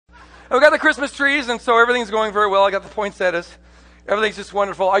And we got the Christmas trees, and so everything's going very well. I got the poinsettias. Everything's just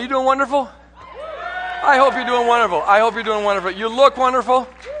wonderful. Are you doing wonderful? I hope you're doing wonderful. I hope you're doing wonderful. You look wonderful,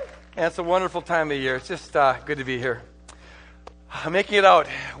 and it's a wonderful time of year. It's just good to be here. I'm making it out,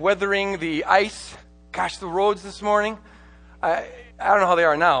 weathering the ice. Gosh, the roads this morning. I don't know how they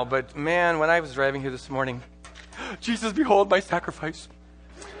are now, but man, when I was driving here this morning, Jesus, behold my sacrifice.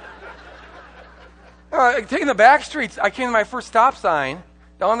 Taking the back streets, I came to my first stop sign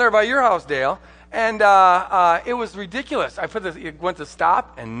down there by your house, Dale, and it was ridiculous. It went to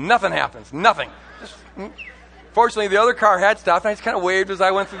stop, and nothing happens. Nothing. Fortunately, the other car had stopped, and I just kind of waved as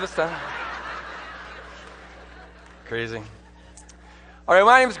I went through the stop. Crazy. All right,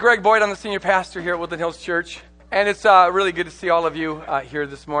 my name is Greg Boyd. I'm the senior pastor here at Woodland Hills Church, and it's really good to see all of you here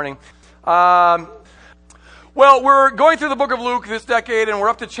this morning. Well, we're going through the book of Luke this decade, and we're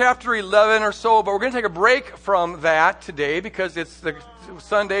up to chapter 11 or so, but we're going to take a break from that today because it's the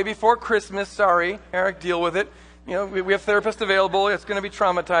Sunday before Christmas. Sorry, Eric, deal with it. You know, we have therapists available. It's going to be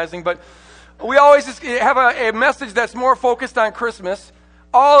traumatizing, but we always just have a message that's more focused on Christmas.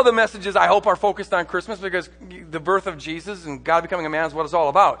 All of the messages, I hope, are focused on Christmas because the birth of Jesus and God becoming a man is what it's all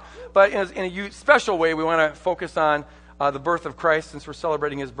about. But in a special way, we want to focus on the birth of Christ since we're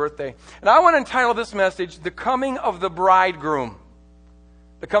celebrating his birthday. And I want to entitle this message, The Coming of the Bridegroom.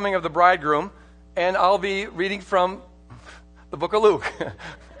 The Coming of the Bridegroom. And I'll be reading from the book of Luke.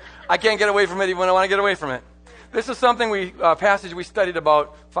 I can't get away from it even when I want to get away from it. This is something passage we studied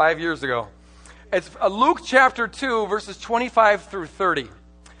about 5 years ago. It's Luke chapter 2, verses 25 through 30.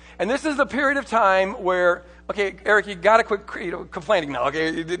 And this is the period of time where, okay, Eric, you got to quit complaining now,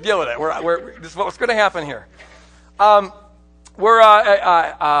 okay? Deal with it. This is what's going to happen here.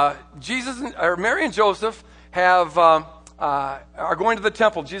 Mary and Joseph are going to the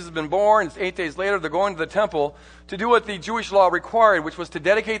temple. Jesus has been born. It's 8 days later. They're going to the temple to do what the Jewish law required, which was to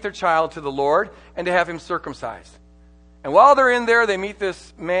dedicate their child to the Lord and to have him circumcised. And while they're in there, they meet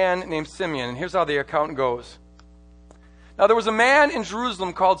this man named Simeon. And here's how the account goes. Now, there was a man in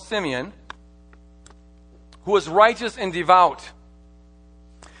Jerusalem called Simeon who was righteous and devout.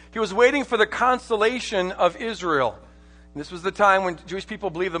 He was waiting for the consolation of Israel. And this was the time when Jewish people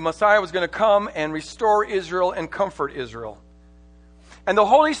believed the Messiah was going to come and restore Israel and comfort Israel. And the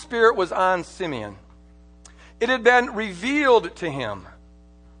Holy Spirit was on Simeon. It had been revealed to him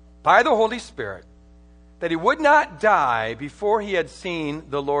by the Holy Spirit that he would not die before he had seen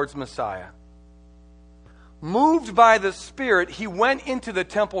the Lord's Messiah. Moved by the Spirit, he went into the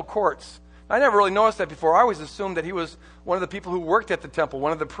temple courts. I never really noticed that before. I always assumed that he was one of the people who worked at the temple,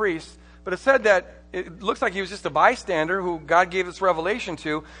 one of the priests. But it said that it looks like he was just a bystander who God gave this revelation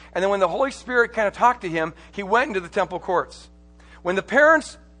to. And then when the Holy Spirit kind of talked to him, he went into the temple courts. When the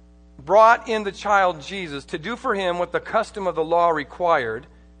parents brought in the child Jesus to do for him what the custom of the law required,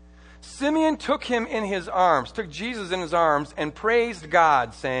 Simeon took Jesus in his arms, and praised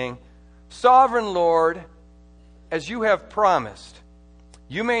God, saying, "Sovereign Lord, as you have promised,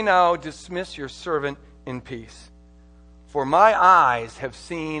 you may now dismiss your servant in peace. For my eyes have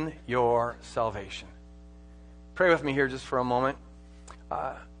seen your salvation." Pray with me here just for a moment.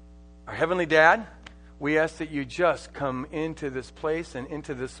 Our Heavenly Dad, we ask that you just come into this place and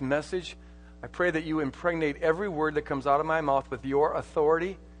into this message. I pray that you impregnate every word that comes out of my mouth with your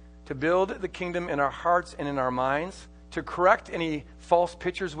authority to build the kingdom in our hearts and in our minds, to correct any false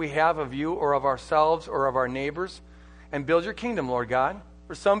pictures we have of you or of ourselves or of our neighbors, and build your kingdom, Lord God.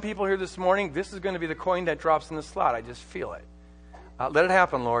 For some people here this morning, this is going to be the coin that drops in the slot. I just feel it. Let it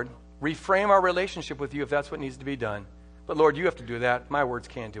happen, Lord. Reframe our relationship with you if that's what needs to be done. But Lord, you have to do that. My words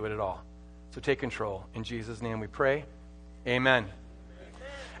can't do it at all. So take control. In Jesus' name we pray. Amen.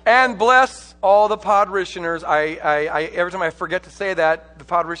 And bless all the podrissioners. Every time I forget to say that, the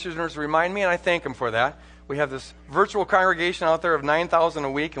podrissioners remind me, and I thank them for that. We have this virtual congregation out there of 9,000 a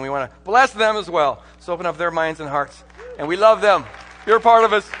week, and we want to bless them as well. So open up their minds and hearts. And we love them. You're a part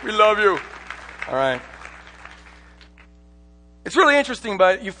of us. We love you. All right. It's really interesting,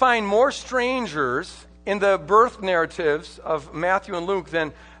 but you find more strangers in the birth narratives of Matthew and Luke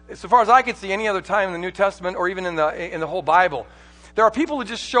than, so far as I could see, any other time in the New Testament or even in the whole Bible. There are people who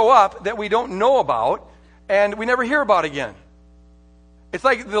just show up that we don't know about and we never hear about again. It's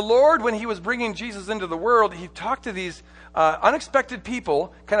like the Lord, when he was bringing Jesus into the world, he talked to these unexpected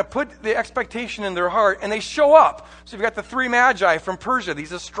people, kind of put the expectation in their heart, and they show up. So you've got the three magi from Persia,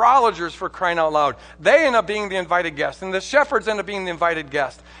 these astrologers, for crying out loud. They end up being the invited guests, and the shepherds end up being the invited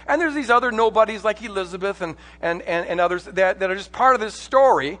guest. And there's these other nobodies like Elizabeth and others that are just part of this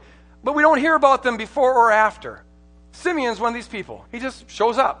story, but we don't hear about them before or after. Simeon's one of these people. He just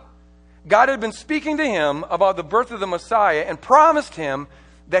shows up. God had been speaking to him about the birth of the Messiah and promised him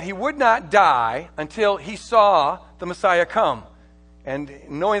that he would not die until he saw the Messiah come. And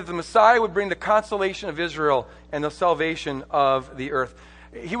knowing that the Messiah would bring the consolation of Israel and the salvation of the earth.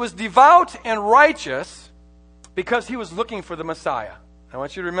 He was devout and righteous because he was looking for the Messiah. I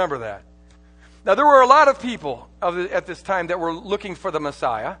want you to remember that. Now, there were a lot of people at this time that were looking for the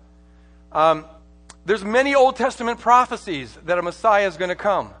Messiah. There's many Old Testament prophecies that a Messiah is going to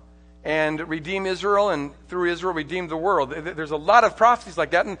come and redeem Israel, and through Israel redeem the world. There's a lot of prophecies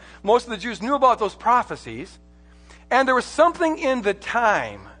like that, and most of the Jews knew about those prophecies. And there was something in the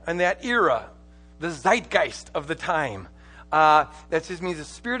time, in that era, the zeitgeist of the time. That just means the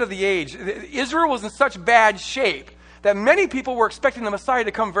spirit of the age. Israel was in such bad shape that many people were expecting the Messiah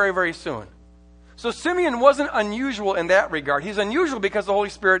to come very, very soon. So Simeon wasn't unusual in that regard. He's unusual because the Holy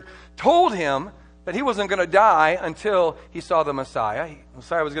Spirit told him that he wasn't going to die until he saw the Messiah. The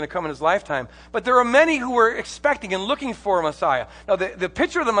Messiah was going to come in his lifetime. But there are many who were expecting and looking for a Messiah. Now, the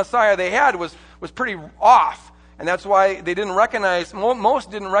picture of the Messiah they had was pretty off. And that's why they didn't recognize, most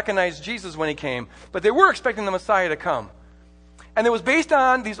didn't recognize Jesus when he came. But they were expecting the Messiah to come. And it was based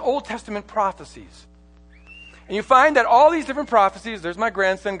on these Old Testament prophecies. And you find that all these different prophecies, there's my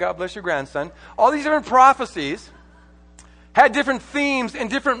grandson, God bless your grandson, all these different prophecies had different themes and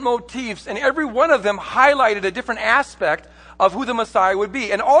different motifs, and every one of them highlighted a different aspect of who the Messiah would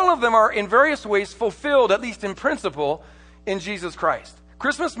be. And all of them are in various ways fulfilled, at least in principle, in Jesus Christ.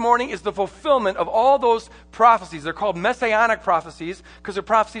 Christmas morning is the fulfillment of all those prophecies. They're called messianic prophecies because they're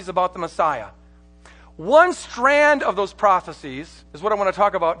prophecies about the Messiah. One strand of those prophecies is what I want to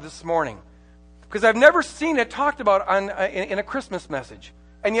talk about this morning, because I've never seen it talked about in a Christmas message.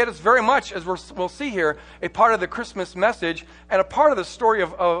 And yet it's very much, as we'll see here, a part of the Christmas message and a part of the story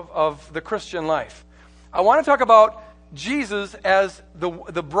of the Christian life. I want to talk about Jesus as the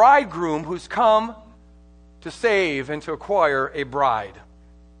bridegroom who's come to save and to acquire a bride.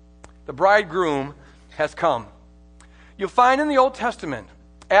 The bridegroom has come. You'll find in the Old Testament,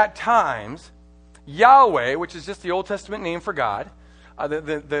 at times, Yahweh, which is just the Old Testament name for God,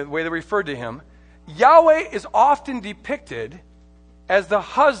 the way they referred to him, Yahweh is often depicted as the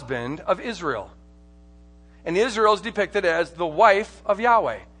husband of Israel. And Israel is depicted as the wife of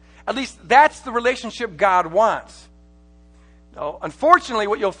Yahweh. At least that's the relationship God wants. Now, unfortunately,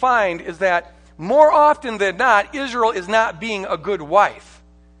 what you'll find is that more often than not, Israel is not being a good wife.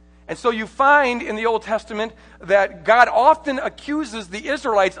 And so you find in the Old Testament that God often accuses the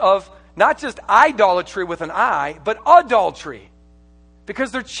Israelites of not just idolatry with an I, but adultery.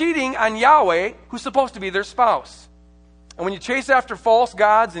 Because they're cheating on Yahweh, who's supposed to be their spouse. And when you chase after false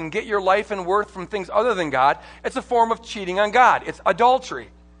gods and get your life and worth from things other than God, it's a form of cheating on God. It's adultery.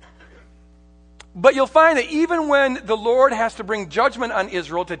 But you'll find that even when the Lord has to bring judgment on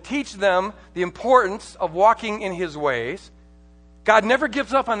Israel to teach them the importance of walking in his ways, God never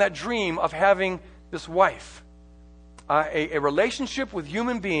gives up on that dream of having this wife. A relationship with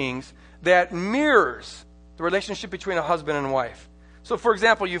human beings that mirrors the relationship between a husband and wife. So, for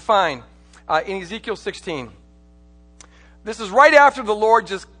example, you find in Ezekiel 16, this is right after the Lord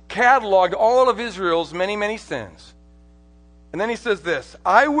just cataloged all of Israel's many, many sins. And then he says this,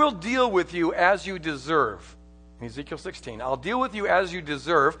 I will deal with you as you deserve. In Ezekiel 16, I'll deal with you as you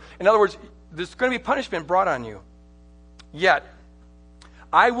deserve. In other words, there's going to be punishment brought on you. Yet,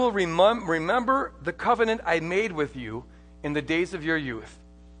 I will remember the covenant I made with you in the days of your youth,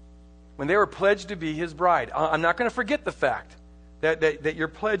 when they were pledged to be his bride. I'm not going to forget the fact that you're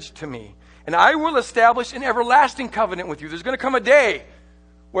pledged to me. And I will establish an everlasting covenant with you. There's going to come a day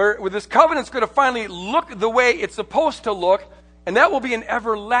where this covenant's going to finally look the way it's supposed to look, and that will be an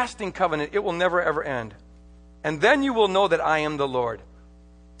everlasting covenant. It will never, ever end. And then you will know that I am the Lord.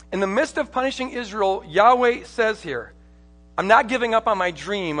 In the midst of punishing Israel, Yahweh says here, I'm not giving up on my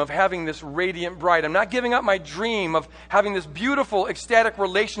dream of having this radiant bride. I'm not giving up my dream of having this beautiful, ecstatic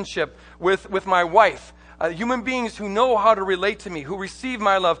relationship with my wife. Human beings who know how to relate to me, who receive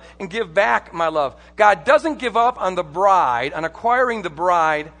my love and give back my love. God doesn't give up on the bride, on acquiring the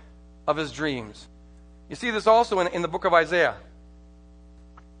bride of his dreams. You see this also in the book of Isaiah.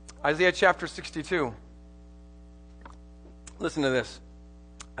 Isaiah chapter 62. Listen to this.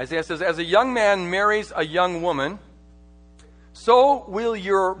 Isaiah says, as a young man marries a young woman, so will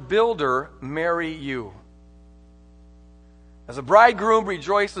your builder marry you. As a bridegroom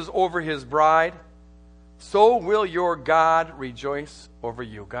rejoices over his bride, so will your God rejoice over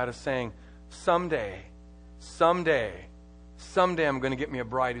you. God is saying, someday I'm going to get me a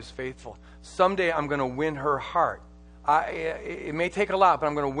bride who's faithful. Someday I'm going to win her heart. It may take a lot, but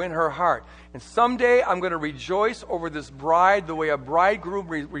I'm going to win her heart. And someday I'm going to rejoice over this bride the way a bridegroom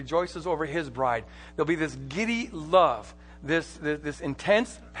rejoices over his bride. There'll be this giddy love this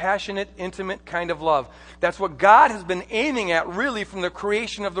intense, passionate, intimate kind of love. That's what God has been aiming at really from the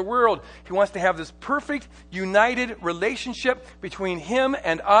creation of the world. He wants to have this perfect, united relationship between him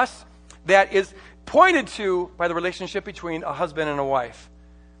and us that is pointed to by the relationship between a husband and a wife.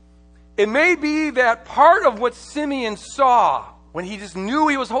 It may be that part of what Simeon saw when he just knew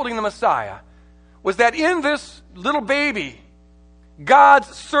he was holding the Messiah was that in this little baby, God's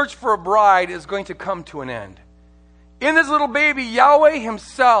search for a bride is going to come to an end. In this little baby, Yahweh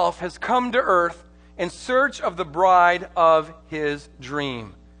himself has come to earth in search of the bride of his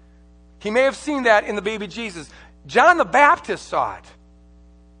dream. He may have seen that in the baby Jesus. John the Baptist saw it.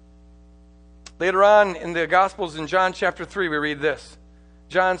 Later on in the Gospels, in John chapter 3, we read this.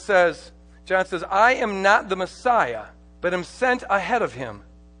 John says, I am not the Messiah, but am sent ahead of him.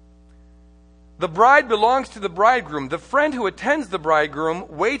 The bride belongs to the bridegroom. The friend who attends the bridegroom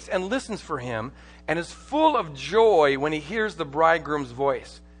waits and listens for him and is full of joy when he hears the bridegroom's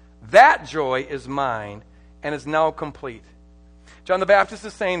voice. That joy is mine and is now complete. John the Baptist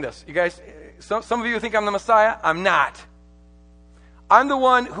is saying this. You guys, some of you think I'm the Messiah. I'm not. I'm the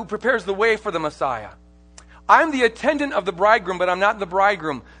one who prepares the way for the Messiah. I'm the attendant of the bridegroom, but I'm not the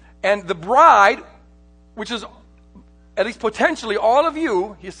bridegroom. And the bride, which is at least potentially all of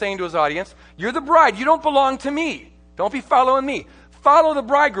you, he's saying to his audience, you're the bride. You don't belong to me. Don't be following me. Follow the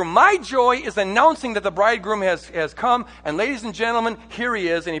bridegroom. My joy is announcing that the bridegroom has come. And ladies and gentlemen, here he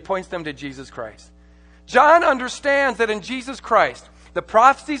is, and he points them to Jesus Christ. John understands that in Jesus Christ, the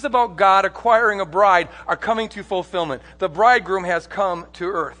prophecies about God acquiring a bride are coming to fulfillment. The bridegroom has come to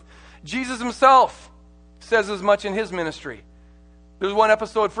earth. Jesus himself says as much in his ministry. There's one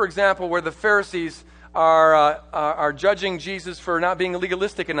episode, for example, where the Pharisees are judging Jesus for not being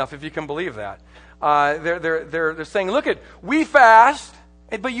legalistic enough, if you can believe that. They're saying, look, we fast,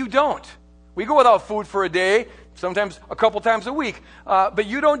 but you don't. We go without food for a day, sometimes a couple times a week, but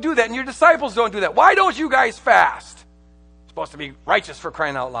you don't do that, and your disciples don't do that. Why don't you guys fast? Supposed to be righteous, for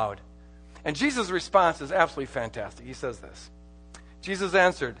crying out loud. And Jesus' response is absolutely fantastic. He says this. Jesus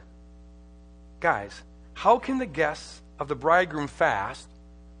answered, guys, how can the guests of the bridegroom fast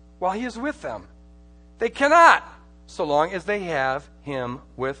while he is with them? They cannot, so long as they have him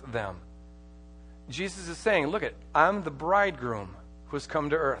with them. Jesus is saying, look, I'm the bridegroom who has come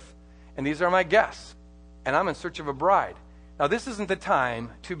to earth, and these are my guests, and I'm in search of a bride. Now, this isn't the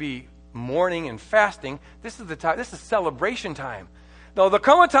time to be mourning and fasting. This is the time. This is celebration time. Now, there'll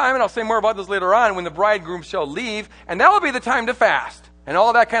come a time, and I'll say more about this later on, when the bridegroom shall leave, and that will be the time to fast and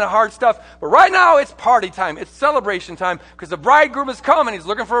all that kind of hard stuff. But right now, it's party time. It's celebration time because the bridegroom has come, and he's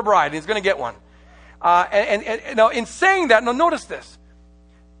looking for a bride, and he's going to get one. And now, in saying that, now notice this.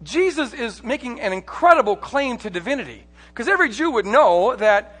 Jesus is making an incredible claim to divinity, because every Jew would know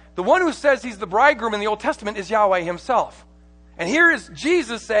that the one who says he's the bridegroom in the Old Testament is Yahweh himself. And here is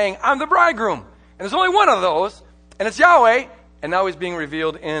Jesus saying, I'm the bridegroom. And there's only one of those, and it's Yahweh, and now he's being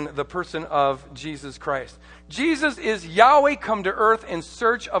revealed in the person of Jesus Christ. Jesus is Yahweh come to earth in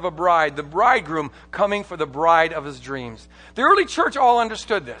search of a bride, the bridegroom coming for the bride of his dreams. The early church all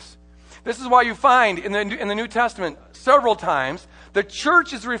understood this. This is why you find in the New Testament several times the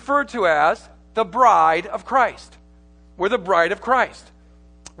church is referred to as the bride of Christ. We're the bride of Christ.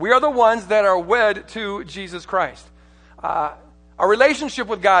 We are the ones that are wed to Jesus Christ. Our relationship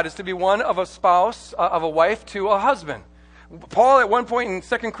with God is to be one of a spouse, of a wife to a husband. Paul at one point in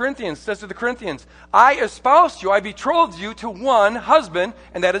 2 Corinthians says to the Corinthians, I espoused you, I betrothed you to one husband,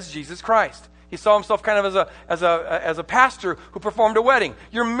 and that is Jesus Christ. He saw himself kind of as a pastor who performed a wedding.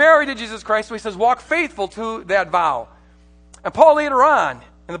 You're married to Jesus Christ, so he says, walk faithful to that vow. And Paul later on,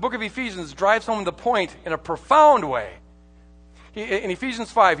 in the book of Ephesians, drives home the point in a profound way. In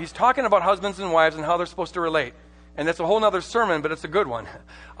Ephesians 5, he's talking about husbands and wives and how they're supposed to relate. And that's a whole other sermon, but it's a good one.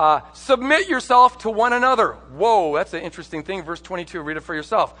 Submit yourself to one another. Whoa, that's an interesting thing. Verse 22, read it for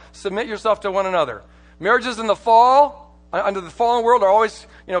yourself. Submit yourself to one another. Marriages in the fall, under the fallen world, are always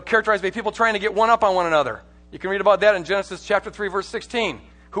characterized by people trying to get one up on one another. You can read about that in Genesis chapter 3, verse 16.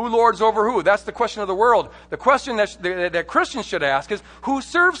 Who lords over who? That's the question of the world. The question that Christians should ask is, who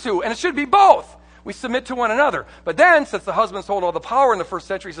serves who? And it should be both. We submit to one another. But then, since the husbands hold all the power in the first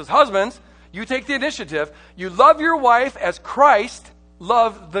century, he says, husbands, you take the initiative. You love your wife as Christ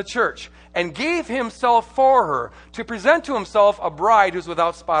loved the church and gave himself for her to present to himself a bride who's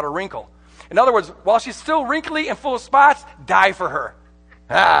without spot or wrinkle. In other words, while she's still wrinkly and full of spots, die for her.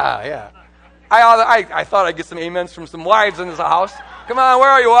 Yeah. I thought I'd get some amens from some wives in this house. Come on, where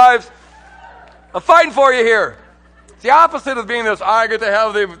are you, wives? I'm fighting for you here. It's the opposite of being this, I get to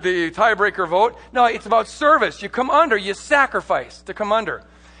have the tiebreaker vote. No, it's about service. You come under, you sacrifice to come under.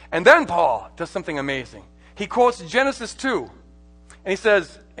 And then Paul does something amazing. he quotes Genesis 2. And he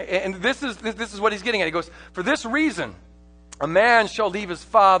says, and this is what he's getting at. He goes, for this reason, a man shall leave his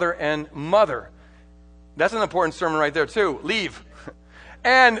father and mother. That's an important sermon right there too. Leave.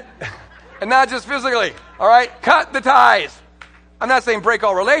 And not just physically. All right? Cut the ties. I'm not saying break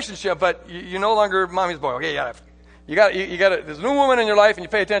all relationship, but you're no longer mommy's boy. Okay, you got there's a new woman in your life and you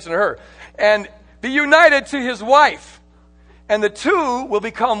pay attention to her. And be united to his wife. And the two will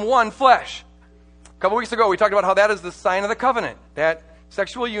become one flesh. A couple weeks ago, we talked about how that is the sign of the covenant. That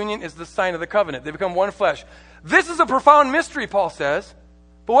sexual union is the sign of the covenant. They become one flesh. This is a profound mystery, Paul says.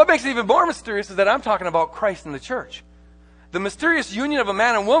 But what makes it even more mysterious is that I'm talking about Christ and the church. The mysterious union of a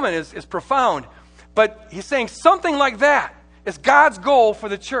man and woman is profound. But he's saying something like that is God's goal for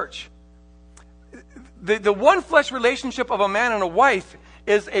the church. The one flesh relationship of a man and a wife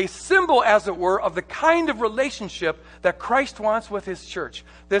is a symbol, as it were, of the kind of relationship that Christ wants with his church.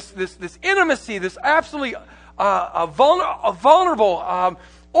 This intimacy, this absolutely vulnerable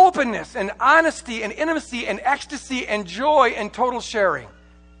openness and honesty and intimacy and ecstasy and joy and total sharing.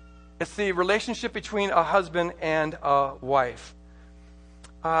 It's the relationship between a husband and a wife.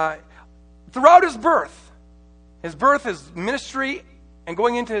 Throughout his birth, his ministry, and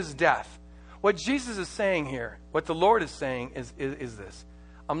going into his death, what Jesus is saying here, what the Lord is saying is this.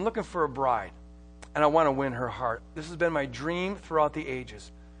 I'm looking for a bride, and I want to win her heart. This has been my dream throughout the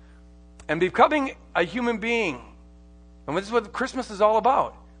ages. And becoming a human being, and this is what Christmas is all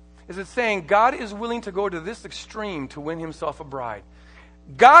about, is it's saying God is willing to go to this extreme to win himself a bride.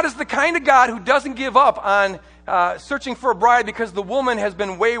 God is the kind of God who doesn't give up on searching for a bride because the woman has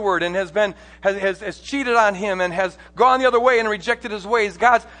been wayward and has cheated on him and has gone the other way and rejected his ways.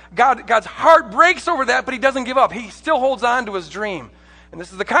 God's heart breaks over that, but he doesn't give up. He still holds on to his dream. And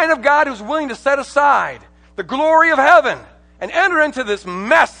this is the kind of God who's willing to set aside the glory of heaven and enter into this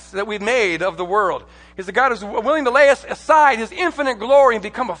mess that we've made of the world. He's a God who's willing to lay aside his infinite glory and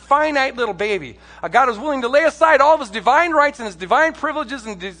become a finite little baby. A God who's willing to lay aside all of his divine rights and his divine privileges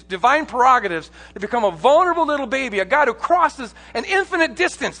and his divine prerogatives to become a vulnerable little baby. A God who crosses an infinite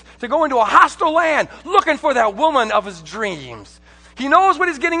distance to go into a hostile land looking for that woman of his dreams. He knows what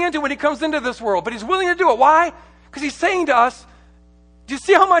he's getting into when he comes into this world, but he's willing to do it. Why? Because he's saying to us, do you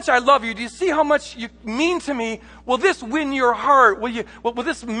see how much I love you? Do you see how much you mean to me? Will this win your heart? Will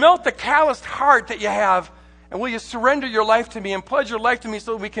this melt the calloused heart that you have? And will you surrender your life to me and pledge your life to me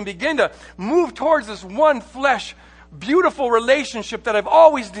so that we can begin to move towards this one flesh, beautiful relationship that I've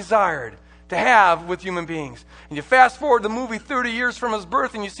always desired to have with human beings? And you fast forward the movie 30 years from his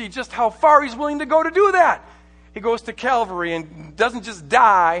birth and you see just how far he's willing to go to do that. He goes to Calvary and doesn't just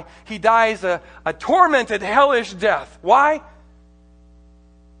die. He dies a tormented, hellish death. Why?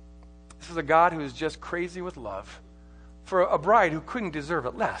 This is a God who is just crazy with love for a bride who couldn't deserve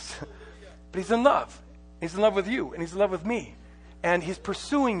it less. But he's in love. He's in love with you, and he's in love with me. And he's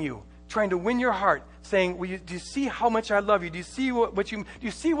pursuing you, trying to win your heart, saying, do you see how much I love you? Do you see do you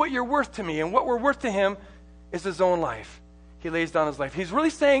see what you're worth to me? And what we're worth to him is his own life. He lays down his life. He's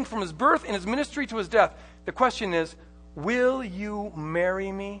really saying from his birth and his ministry to his death, the question is, will you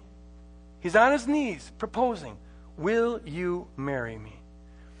marry me? He's on his knees proposing, will you marry me?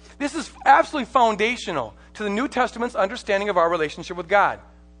 This is absolutely foundational to the New Testament's understanding of our relationship with God,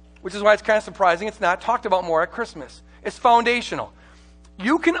 which is why it's kind of surprising it's not talked about more at Christmas. It's foundational.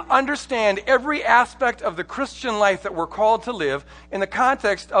 You can understand every aspect of the Christian life that we're called to live in the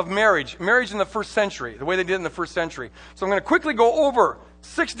context of marriage in the first century, the way they did in the first century. So I'm going to quickly go over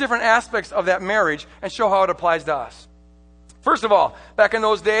 6 different aspects of that marriage and show how it applies to us. First of all, back in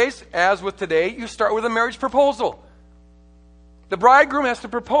those days, as with today, you start with a marriage proposal. The bridegroom has to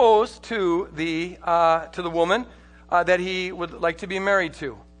propose to the woman that he would like to be married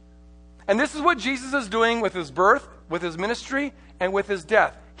to. And this is what Jesus is doing with his birth, with his ministry, and with his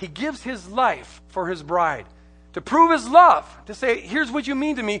death. He gives his life for his bride to prove his love, to say, here's what you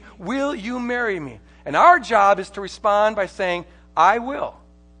mean to me. Will you marry me? And our job is to respond by saying, I will.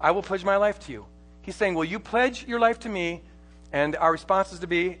 I will pledge my life to you. He's saying, will you pledge your life to me? And our response is to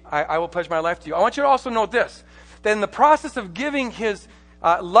be, I will pledge my life to you. I want you to also note this, that in the process of giving his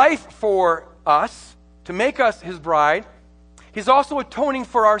life for us, to make us his bride, he's also atoning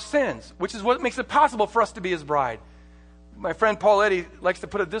for our sins, which is what makes it possible for us to be his bride. My friend Paul Eddy likes to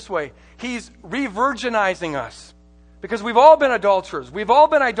put it this way. He's re-virginizing us. Because we've all been adulterers. We've all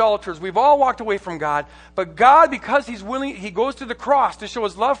been idolaters. We've all walked away from God. But God, because he's willing, he goes to the cross to show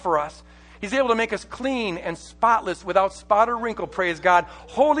his love for us. He's able to make us clean and spotless, without spot or wrinkle, praise God,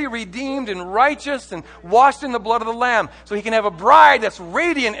 holy, redeemed, and righteous, and washed in the blood of the Lamb, so he can have a bride that's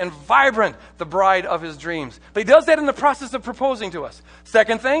radiant and vibrant, the bride of his dreams. But he does that in the process of proposing to us.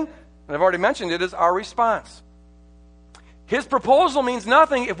 Second thing, and I've already mentioned it, is our response. His proposal means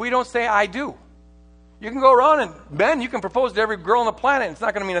nothing if we don't say, I do. You can go around and, men, you can propose to every girl on the planet, and it's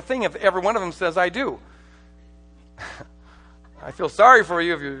not going to mean a thing if every one of them says, I do. I feel sorry for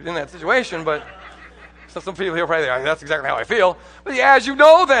you if you're in that situation, but some people here probably, that's exactly how I feel. But yeah, as you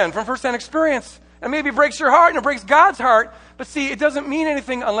know then, from first-hand experience, and maybe it breaks your heart and it breaks God's heart, but see, it doesn't mean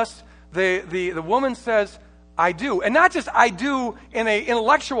anything unless the woman says, I do. And not just I do in an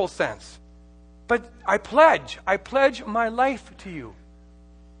intellectual sense, but I pledge my life to you.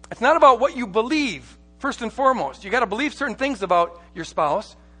 It's not about what you believe, first and foremost. You got to believe certain things about your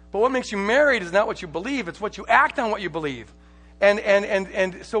spouse, but what makes you married is not what you believe, it's what you act on what you believe.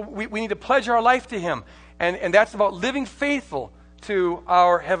 And so we need to pledge our life to him. And that's about living faithful to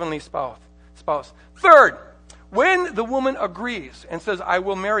our heavenly spouse. Third, when the woman agrees and says, I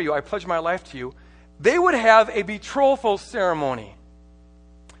will marry you, I pledge my life to you, they would have a betrothal ceremony.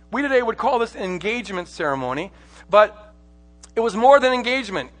 We today would call this an engagement ceremony, but it was more than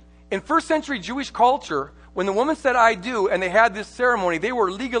engagement. In first century Jewish culture, when the woman said, I do, and they had this ceremony, they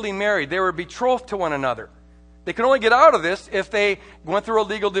were legally married. They were betrothed to one another. They could only get out of this if they went through a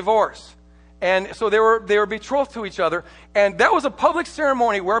legal divorce. And so they were betrothed to each other. And that was a public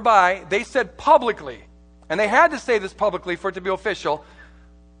ceremony whereby they said publicly, and they had to say this publicly for it to be official,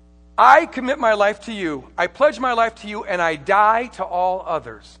 I commit my life to you, I pledge my life to you, and I die to all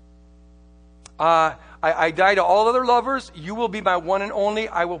others. I die to all other lovers. You will be my one and only.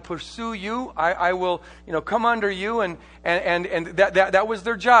 I will pursue you. I will, come under you. And that was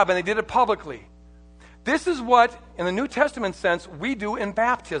their job, and they did it publicly. This is what, in the New Testament sense, we do in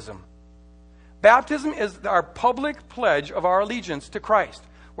baptism. Baptism is our public pledge of our allegiance to Christ.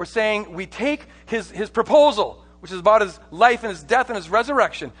 We're saying we take his proposal, which is about his life and his death and his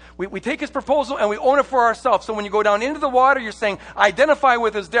resurrection. We take his proposal and we own it for ourselves. So when you go down into the water, you're saying, identify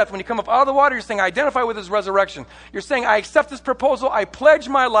with his death. When you come up out of the water, you're saying, identify with his resurrection. You're saying, I accept this proposal. I pledge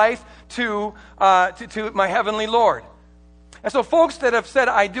my life to my heavenly Lord. And so folks that have said,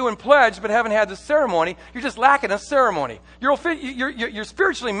 I do and pledge, but haven't had the ceremony, you're just lacking a ceremony. You're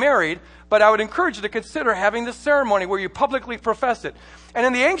spiritually married, but I would encourage you to consider having this ceremony where you publicly profess it. And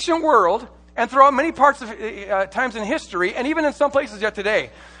in the ancient world, and throughout many parts of times in history, and even in some places yet today,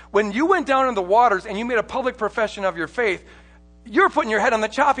 when you went down in the waters and you made a public profession of your faith, you're putting your head on the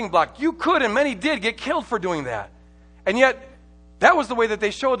chopping block. You could, and many did, get killed for doing that. And yet, that was the way that they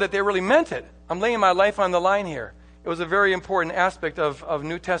showed that they really meant it. I'm laying my life on the line here. It was a very important aspect of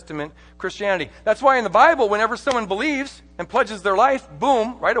New Testament Christianity. That's why in the Bible, whenever someone believes and pledges their life,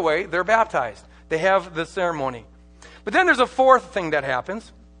 boom, right away, they're baptized. They have the ceremony. But then there's a fourth thing that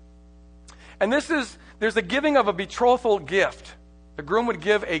happens. And there's a giving of a betrothal gift. The groom would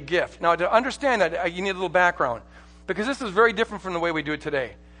give a gift. Now, to understand that, you need a little background, because this is very different from the way we do it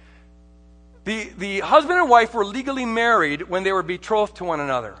today. The husband and wife were legally married when they were betrothed to one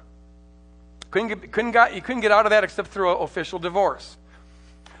another. You couldn't get out of that except through an official divorce.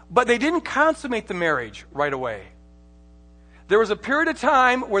 But they didn't consummate the marriage right away. There was a period of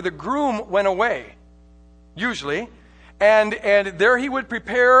time where the groom went away, usually, and there he would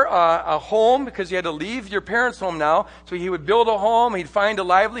prepare a home, because you had to leave your parents' home now. So he would build a home, he'd find a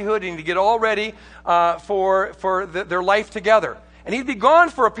livelihood, and he'd get all ready for their life together. And he'd be gone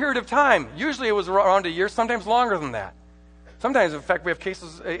for a period of time. Usually it was around a year, sometimes longer than that. Sometimes, in fact, we have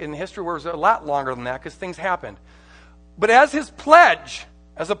cases in history where it was a lot longer than that because things happened. But as a pledge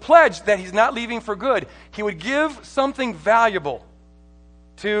that he's not leaving for good, he would give something valuable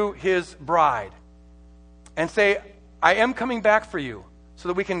to his bride and say, I am coming back for you so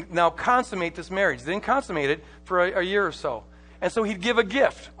that we can now consummate this marriage. They didn't consummate it for a year or so. And so he'd give a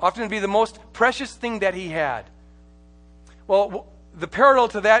gift, often it'd be the most precious thing that he had. Well, the parallel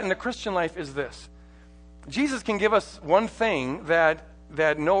to that in the Christian life is this. Jesus can give us one thing that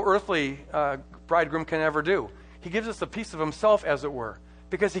no earthly bridegroom can ever do. He gives us a piece of himself, as it were,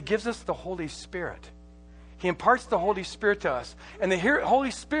 because he gives us the Holy Spirit. He imparts the Holy Spirit to us. And the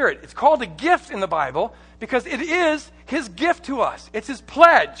Holy Spirit, it's called a gift in the Bible because it is his gift to us. It's his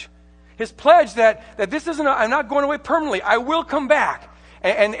pledge. His pledge that this isn't, I'm not going away permanently. I will come back.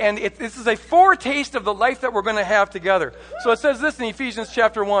 And this is a foretaste of the life that we're going to have together. So it says this in Ephesians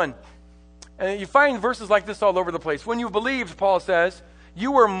chapter 1. And you find verses like this all over the place. When you believed, Paul says,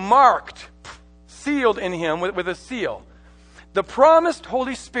 you were marked, sealed in him with a seal. The promised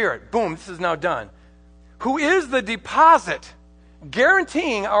Holy Spirit, boom, this is now done, who is the deposit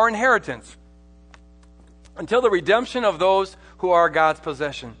guaranteeing our inheritance until the redemption of those who are God's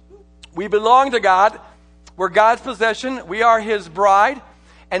possession. We belong to God. We're God's possession. We are his bride.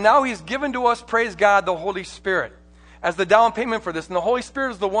 And now he's given to us, praise God, the Holy Spirit. as the down payment for this. And the Holy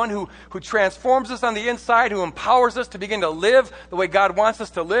Spirit is the one who transforms us on the inside, who empowers us to begin to live the way God wants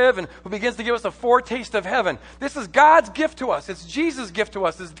us to live, and who begins to give us a foretaste of heaven. This is God's gift to us. It's Jesus' gift to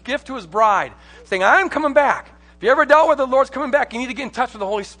us, his gift to his bride, saying, I'm coming back. If you ever dealt with the Lord's coming back, you need to get in touch with the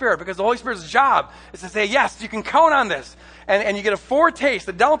Holy Spirit, because the Holy Spirit's job is to say, yes, you can count on this. And you get a foretaste,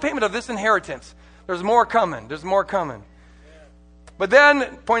 the down payment of this inheritance. There's more coming. There's more coming. But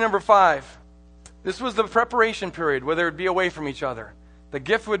then, point number 5, this was the preparation period where they would be away from each other. The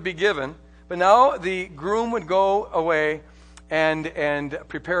gift would be given, but now the groom would go away and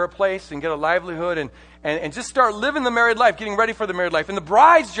prepare a place and get a livelihood and just start living the married life, getting ready for the married life. And the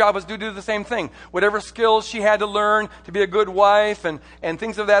bride's job was to do the same thing. Whatever skills she had to learn to be a good wife and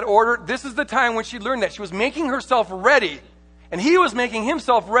things of that order, this is the time when she learned that. She was making herself ready, and he was making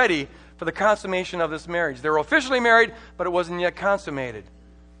himself ready for the consummation of this marriage. They were officially married, but it wasn't yet consummated.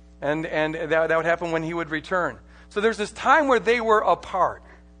 And that would happen when he would return. So there's this time where they were apart.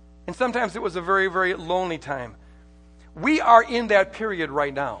 And sometimes it was a very, very lonely time. We are in that period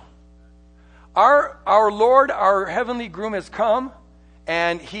right now. Our Lord, our heavenly groom has come,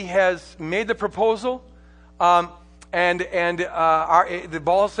 and he has made the proposal. The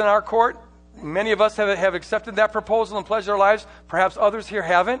ball is in our court. Many of us have accepted that proposal and pledged our lives. Perhaps others here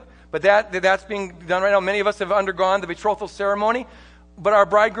haven't. But that's being done right now. Many of us have undergone the betrothal ceremony, but our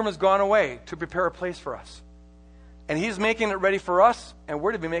bridegroom has gone away to prepare a place for us. And he's making it ready for us, and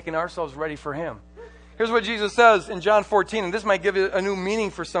we're to be making ourselves ready for him. Here's what Jesus says in John 14, and this might give it a new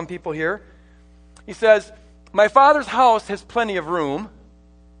meaning for some people here. He says, my Father's house has plenty of room.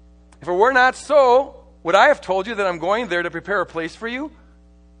 If it were not so, would I have told you that I'm going there to prepare a place for you?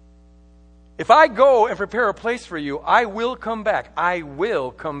 If I go and prepare a place for you, I will come back. I will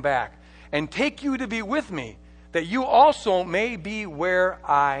come back and take you to be with me, that you also may be where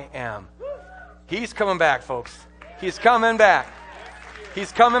I am. He's coming back, folks. He's coming back.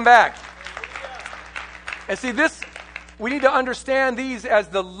 He's coming back. And see, we need to understand these as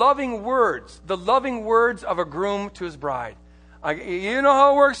the loving words of a groom to his bride. You know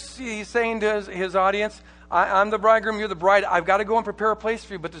how it works? He's saying to his audience, I'm the bridegroom, you're the bride. I've got to go and prepare a place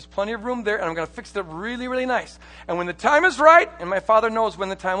for you, but there's plenty of room there, and I'm going to fix it up really, really nice. And when the time is right, and my Father knows when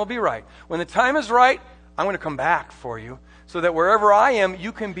the time will be right, when the time is right, I'm going to come back for you, so that wherever I am,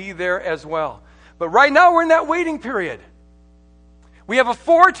 you can be there as well. But right now, we're in that waiting period. We have a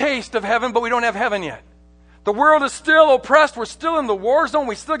foretaste of heaven, but we don't have heaven yet. The world is still oppressed. We're still in the war zone.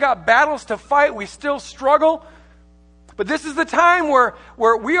 We still got battles to fight. We still struggle. But this is the time where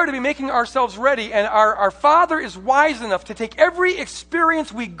we are to be making ourselves ready, and our Father is wise enough to take every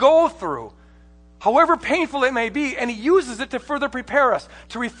experience we go through, however painful it may be, and he uses it to further prepare us,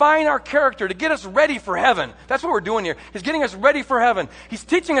 to refine our character, to get us ready for heaven. That's what we're doing here. He's getting us ready for heaven. He's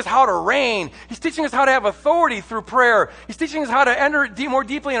teaching us how to reign. He's teaching us how to have authority through prayer. He's teaching us how to enter more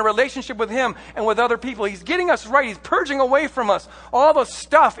deeply in a relationship with him and with other people. He's getting us right. He's purging away from us all the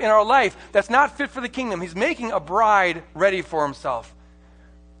stuff in our life that's not fit for the kingdom. He's making a bride ready for himself.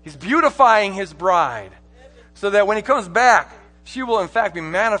 He's beautifying his bride so that when he comes back, she will, in fact, be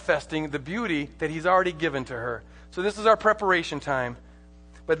manifesting the beauty that he's already given to her. So this is our preparation time.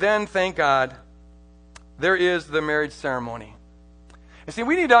 But then, thank God, there is the marriage ceremony. And see,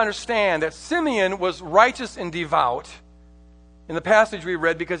 we need to understand that Simeon was righteous and devout in the passage we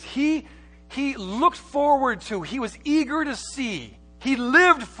read because he looked forward to, he was eager to see, he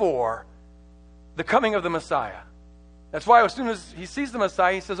lived for the coming of the Messiah. That's why as soon as he sees the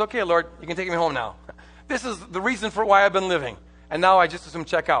Messiah, he says, okay, Lord, you can take me home now. This is the reason for why I've been living. And now I just assume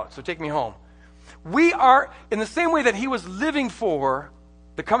check out, so take me home. We are, in the same way that he was living for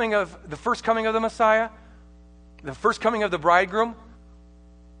the first coming of the Messiah, the first coming of the bridegroom,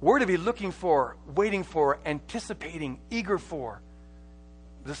 we're to be looking for, waiting for, anticipating, eager for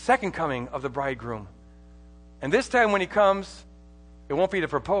the second coming of the bridegroom. And this time when he comes, it won't be to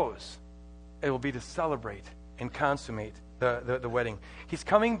propose. It will be to celebrate and consummate the wedding. He's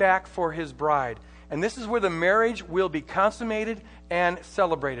coming back for his bride. And this is where the marriage will be consummated and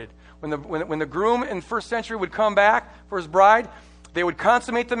celebrated. When the groom in the first century would come back for his bride, they would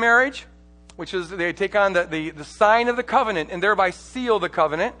consummate the marriage, which is they would take on the sign of the covenant and thereby seal the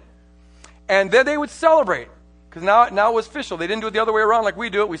covenant. And then they would celebrate, because now it was official. They didn't do it the other way around like we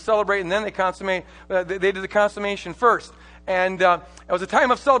do it. We celebrate and then they consummate. They did the consummation first. And it was a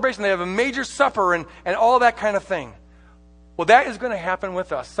time of celebration. They have a major supper and all that kind of thing. Well, that is going to happen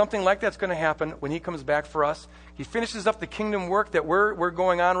with us. Something like that's going to happen when he comes back for us. He finishes up the kingdom work that we're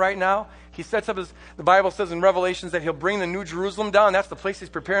going on right now. He sets up the Bible says in Revelations that he'll bring the New Jerusalem down. That's the place he's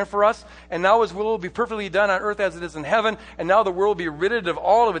preparing for us. And now his will will be perfectly done on earth as it is in heaven. And now the world will be ridded of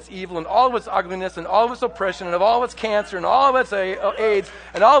all of its evil and all of its ugliness and all of its oppression and of all of its cancer and all of its AIDS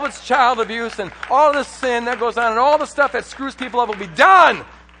and all of its child abuse and all of the sin that goes on and all the stuff that screws people up will be done.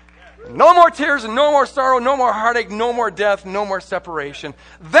 No more tears and no more sorrow, no more heartache, no more death, no more separation.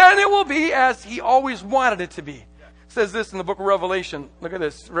 Then it will be as he always wanted it to be. It says this in the book of Revelation. Look at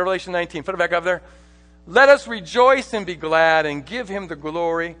this, Revelation 19. Put it back up there. Let us rejoice and be glad and give him the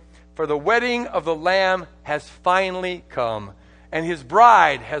glory, for the wedding of the Lamb has finally come, and his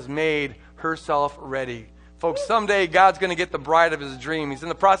bride has made herself ready. Folks, someday God's going to get the bride of his dream. He's in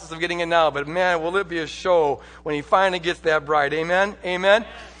the process of getting it now, but man, will it be a show when he finally gets that bride. Amen? Amen?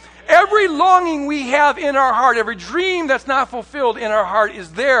 Every longing we have in our heart, every dream that's not fulfilled in our heart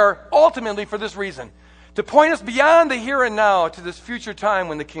is there ultimately for this reason. To point us beyond the here and now to this future time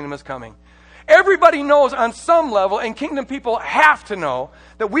when the kingdom is coming. Everybody knows on some level, and kingdom people have to know,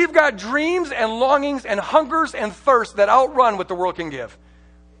 that we've got dreams and longings and hungers and thirsts that outrun what the world can give.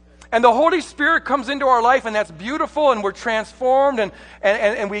 And the Holy Spirit comes into our life, and that's beautiful, and we're transformed,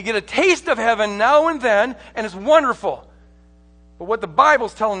 and we get a taste of heaven now and then, and it's wonderful. But what the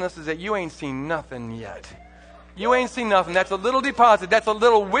Bible's telling us is that you ain't seen nothing yet. You ain't seen nothing. That's a little deposit. That's a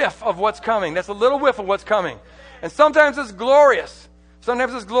little whiff of what's coming. That's a little whiff of what's coming. And sometimes it's glorious.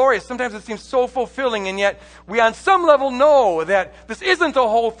 Sometimes it's glorious. Sometimes it seems so fulfilling, and yet we on some level know that this isn't the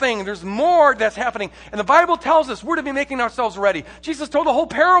whole thing. There's more that's happening. And the Bible tells us we're to be making ourselves ready. Jesus told a whole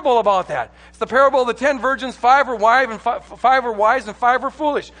parable about that. It's the parable of the 10 virgins, 5 were wise and 5 were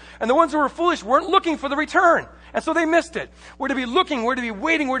foolish. And the ones who were foolish weren't looking for the return. And so they missed it. We're to be looking, we're to be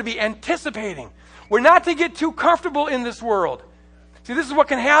waiting, we're to be anticipating. We're not to get too comfortable in this world. See, this is what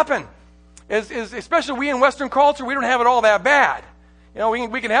can happen. Especially we in Western culture, we don't have it all that bad. You know,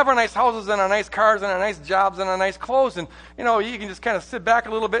 we can have our nice houses and our nice cars and our nice jobs and our nice clothes, and, you know, you can just kind of sit back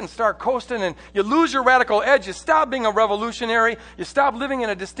a little bit and start coasting, and you lose your radical edge. You stop being a revolutionary. You stop living in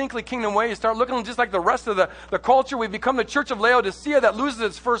a distinctly kingdom way. You start looking just like the rest of the culture. We become the church of Laodicea that loses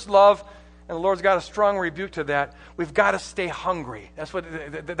its first love, and the Lord's got a strong rebuke to that. We've got to stay hungry. That's what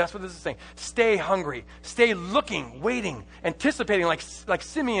this is saying. Stay hungry. Stay looking, waiting, anticipating like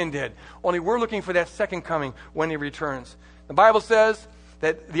Simeon did. Only we're looking for that second coming when he returns. The Bible says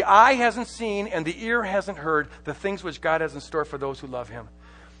that the eye hasn't seen and the ear hasn't heard the things which God has in store for those who love him.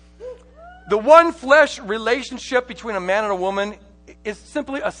 The one flesh relationship between a man and a woman is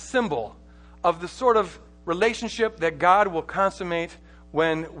simply a symbol of the sort of relationship that God will consummate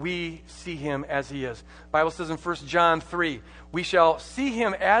when we see him as he is. The Bible says in 1 John 3, we shall see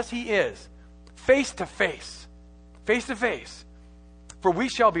him as he is, face to face, for we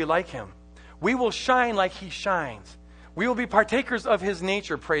shall be like him. We will shine like he shines. We will be partakers of his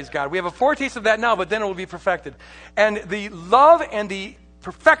nature, praise God. We have a foretaste of that now, but then it will be perfected. And the love and the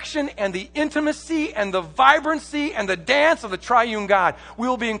perfection and the intimacy and the vibrancy and the dance of the triune God, we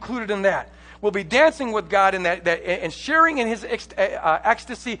will be included in that. We'll be dancing with God in that and sharing in his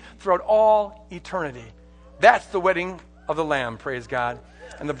ecstasy throughout all eternity. That's the wedding of the Lamb, praise God.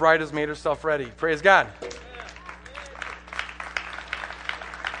 And the bride has made herself ready, praise God.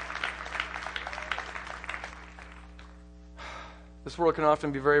 This world can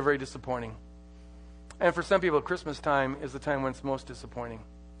often be very, very disappointing. And for some people, Christmas time is the time when it's most disappointing.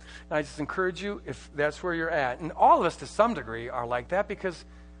 And I just encourage you, if that's where you're at, and all of us to some degree are like that, because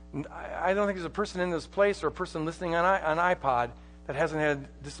I don't think there's a person in this place or a person listening on iPod that hasn't had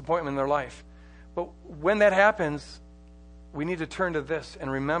disappointment in their life. But when that happens, we need to turn to this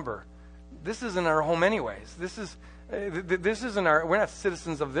and remember, this isn't our home anyways. This isn't we're not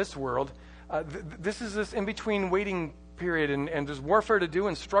citizens of this world. This is this in-between waiting period, and there's warfare to do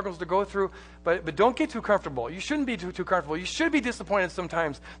and struggles to go through, but don't get too comfortable. You shouldn't be too comfortable. You should be disappointed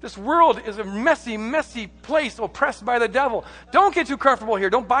sometimes. This world is a messy, messy place oppressed by the devil. Don't get too comfortable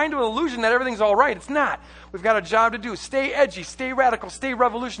here. Don't buy into an illusion that everything's all right. It's not. We've got a job to do. Stay edgy, stay radical, stay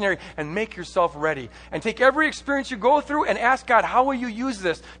revolutionary, and make yourself ready. And take every experience you go through and ask God, how will you use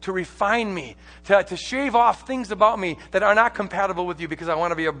this to refine me, to shave off things about me that are not compatible with you, because I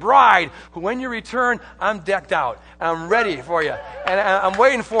want to be a bride who, when you return, I'm decked out. I'm ready for you, and I'm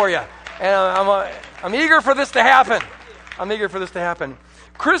waiting for you, and I'm eager for this to happen. I'm eager for this to happen.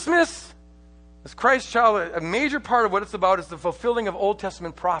 Christmas, as Christ's child, a major part of what it's about is the fulfilling of Old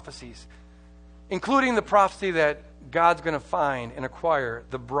Testament prophecies, including the prophecy that God's going to find and acquire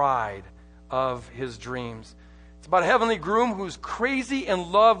the bride of his dreams. about a heavenly groom who's crazy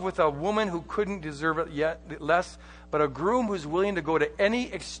in love with a woman who couldn't deserve it yet less, but a groom who's willing to go to any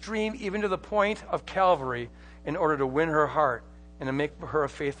extreme, even to the point of Calvary, in order to win her heart and to make her a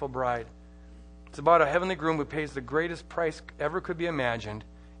faithful bride. It's about a heavenly groom who pays the greatest price ever could be imagined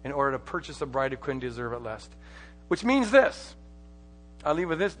in order to purchase a bride who couldn't deserve it less. Which means this. I'll leave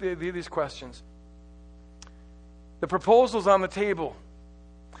with these questions. The proposal's on the table,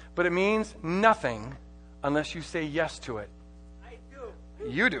 but it means nothing unless you say yes to it. I do.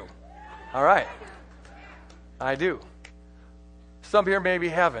 You do. All right. I do. Some here maybe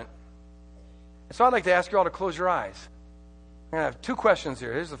haven't. And so I'd like to ask you all to close your eyes. I'm going to have two questions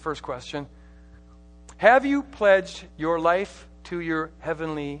here. Here's the first question. Have you pledged your life to your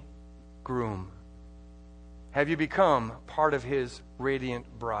heavenly groom? Have you become part of his radiant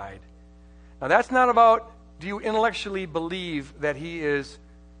bride? Now that's not about, do you intellectually believe that he is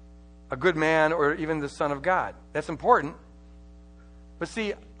a good man or even the Son of God? That's important. But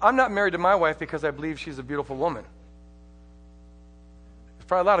see, I'm not married to my wife because I believe she's a beautiful woman. There's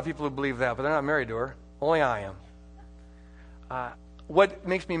probably a lot of people who believe that, but they're not married to her. Only I am. What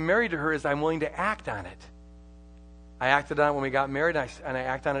makes me married to her is I'm willing to act on it. I acted on it when we got married, and I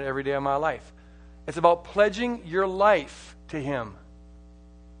act on it every day of my life. It's about pledging your life to him.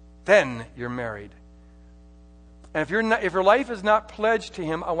 Then you're married. And if your life is not pledged to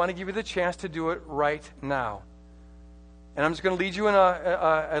him, I want to give you the chance to do it right now. And I'm just going to lead you in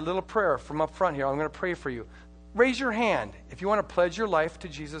a little prayer from up front here. I'm going to pray for you. Raise your hand if you want to pledge your life to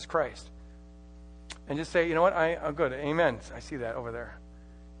Jesus Christ. And just say, you know what, I'm good. Amen. I see that over there.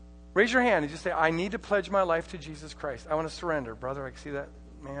 Raise your hand and just say, I need to pledge my life to Jesus Christ. I want to surrender. Brother, I see that.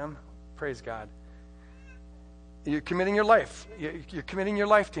 Ma'am, praise God. You're committing your life. You're committing your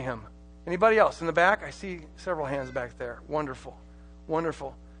life to him. Anybody else in the back? I see several hands back there. Wonderful.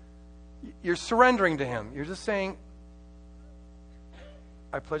 Wonderful. You're surrendering to him. You're just saying,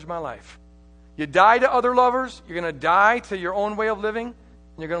 I pledge my life. You die to other lovers. You're going to die to your own way of living. And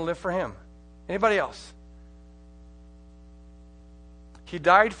you're going to live for him. Anybody else? He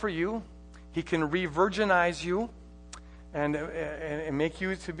died for you. He can re-virginize you and make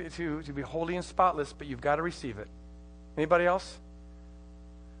you to be holy and spotless, but you've got to receive it. Anybody else?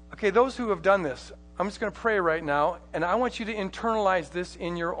 Okay, those who have done this, I'm just going to pray right now, and I want you to internalize this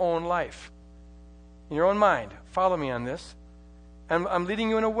in your own life, in your own mind. Follow me on this. I'm leading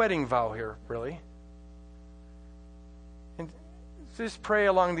you in a wedding vow here, really. And just pray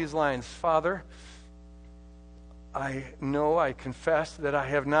along these lines. Father, I confess that I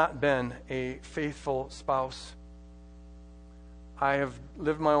have not been a faithful spouse. I have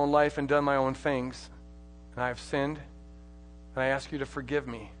lived my own life and done my own things, and I have sinned, and I ask you to forgive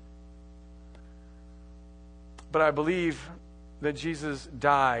me. But I believe that Jesus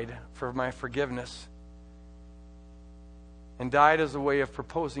died for my forgiveness and died as a way of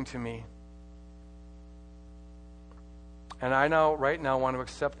proposing to me. And I right now want to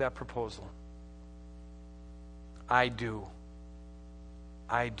accept that proposal. I do.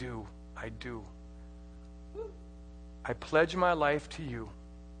 I do. I do. I pledge my life to you,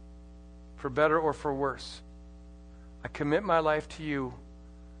 for better or for worse. I commit my life to you.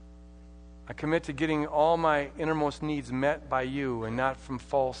 I commit to getting all my innermost needs met by you and not from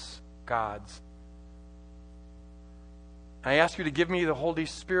false gods. I ask you to give me the Holy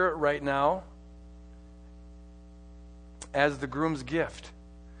Spirit right now as the groom's gift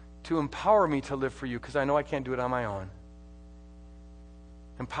to empower me to live for you, because I know I can't do it on my own.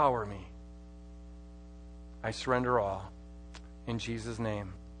 Empower me. I surrender all. In Jesus'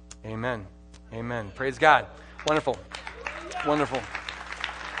 name, amen. Amen. Praise God. Wonderful. Wonderful.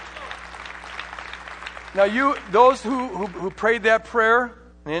 Now those who prayed that prayer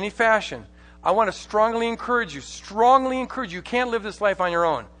in any fashion, I want to strongly encourage you. You can't live this life on your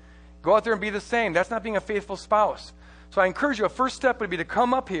own. Go out there and be the same. That's not being a faithful spouse. So I encourage you, a first step would be to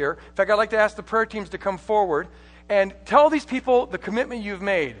come up here. In fact, I'd like to ask the prayer teams to come forward and tell these people the commitment you've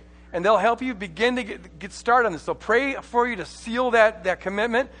made. And they'll help you begin to get started on this. They'll pray for you to seal that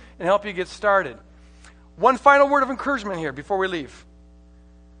commitment and help you get started. One final word of encouragement here before we leave.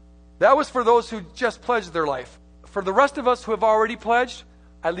 That was for those who just pledged their life. For the rest of us who have already pledged,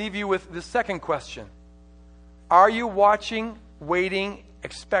 I leave you with the second question. Are you watching, waiting,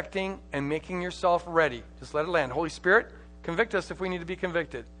 expecting, and making yourself ready? Just let it land. Holy Spirit, convict us if we need to be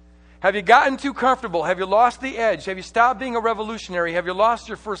convicted. Have you gotten too comfortable? Have you lost the edge? Have you stopped being a revolutionary? Have you lost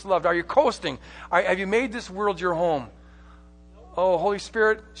your first love? Are you coasting? Have you made this world your home? Oh, Holy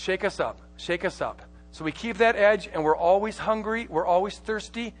Spirit, shake us up. Shake us up. So we keep that edge, and we're always hungry. We're always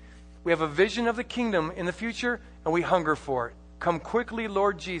thirsty. We have a vision of the kingdom in the future, and we hunger for it. Come quickly,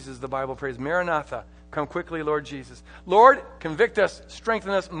 Lord Jesus, the Bible prays. Maranatha. Come quickly, Lord Jesus. Lord, convict us,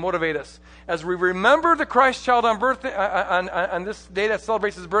 strengthen us, motivate us. As we remember the Christ child on this day that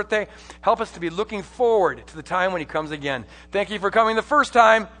celebrates his birthday, help us to be looking forward to the time when he comes again. Thank you for coming the first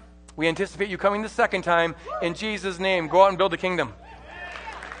time. We anticipate you coming the second time. In Jesus' name, go out and build the kingdom.